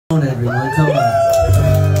Everyone, come on.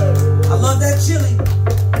 I love that chili.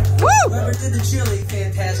 Woo! Whoever did the chili,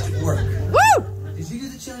 fantastic work. Woo! Did you do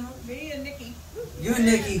the chili? Me and Nikki. You and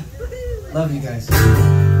Nikki. Love you guys.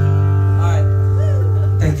 Alright.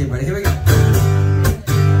 Thank you, buddy. Here we go.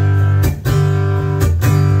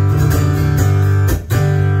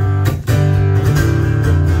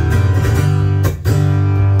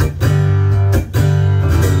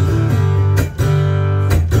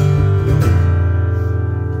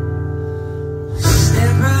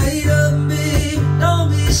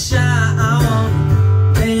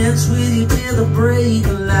 With you till the break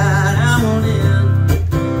of light, I want in,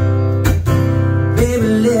 baby,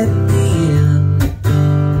 let me in.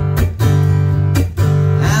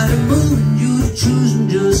 Out of moving you to choosing,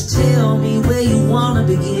 just tell me where you wanna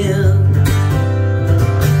begin.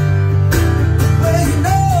 Well, you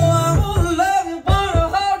know I wanna love you, wanna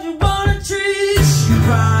hold you, wanna treat you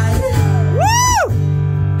right. Woo!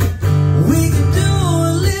 We can do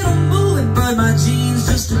a little moving, but my jeans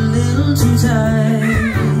just a little too tight.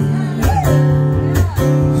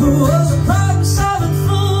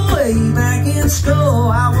 School,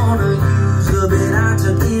 I wanna use the bit I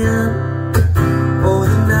took in. Oh,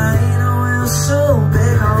 the night oil so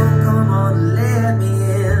big, oh, come on, let me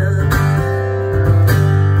in.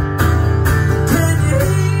 Can you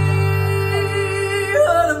hear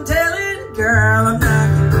what I'm telling? Girl, I'm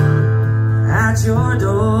knocking at your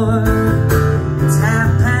door. It's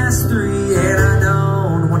 3:30 and I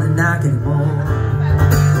don't wanna knock anymore.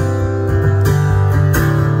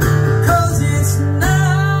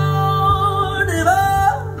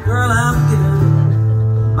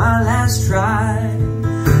 Try.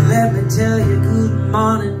 Let me tell you good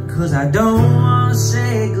morning, 'cause I don't wanna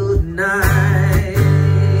say good night.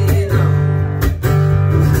 No.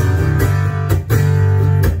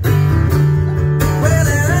 Well,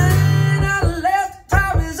 there ain't nothing left,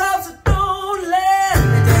 time is up, so don't let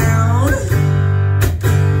me down.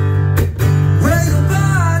 Well, your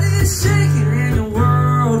body's shaking and your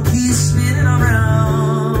world keeps spinning around.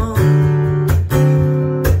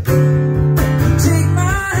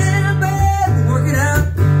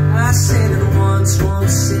 Won't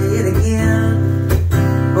say it again.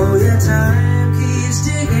 Oh, your time keeps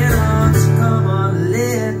ticking on, so come on,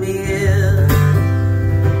 let me in.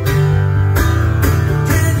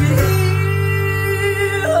 Can you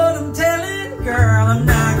hear what I'm telling? Girl, I'm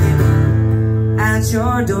knocking at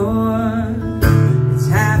your door. It's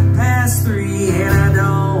 3:30 and I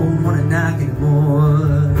don't wanna knock anymore.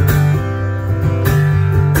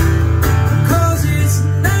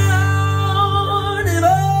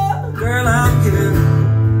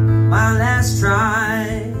 My last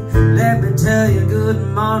try. Let me tell you good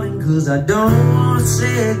morning, 'cause I don't wanna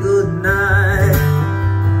say good night.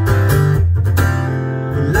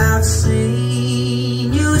 Well, I've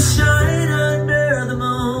seen you shine under the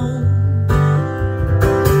moon,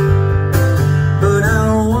 but I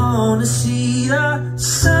don't wanna see the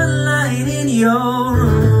sunlight in your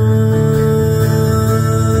room.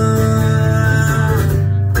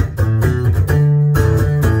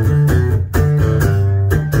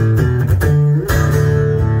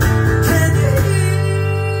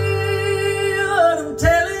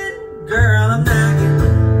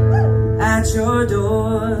 Your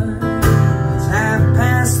door, it's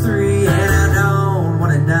 3:30 and I don't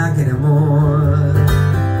wanna knock anymore.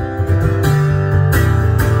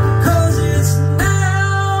 'Cause it's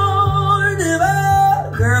now or never,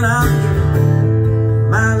 girl, I'm giving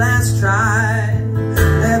my last try.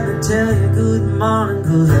 Let me tell you good morning,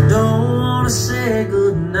 'cause I don't wanna say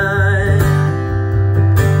good night.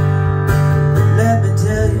 Let me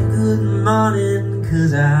tell you good morning,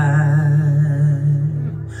 'cause I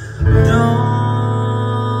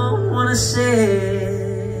don't wanna say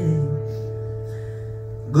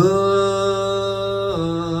good night. Good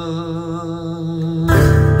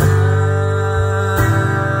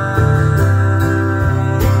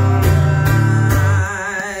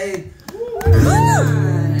night.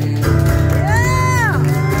 Yeah.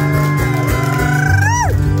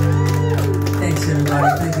 Thanks everybody.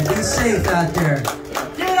 Thank you. Be safe out there.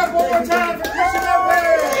 Get up one more time.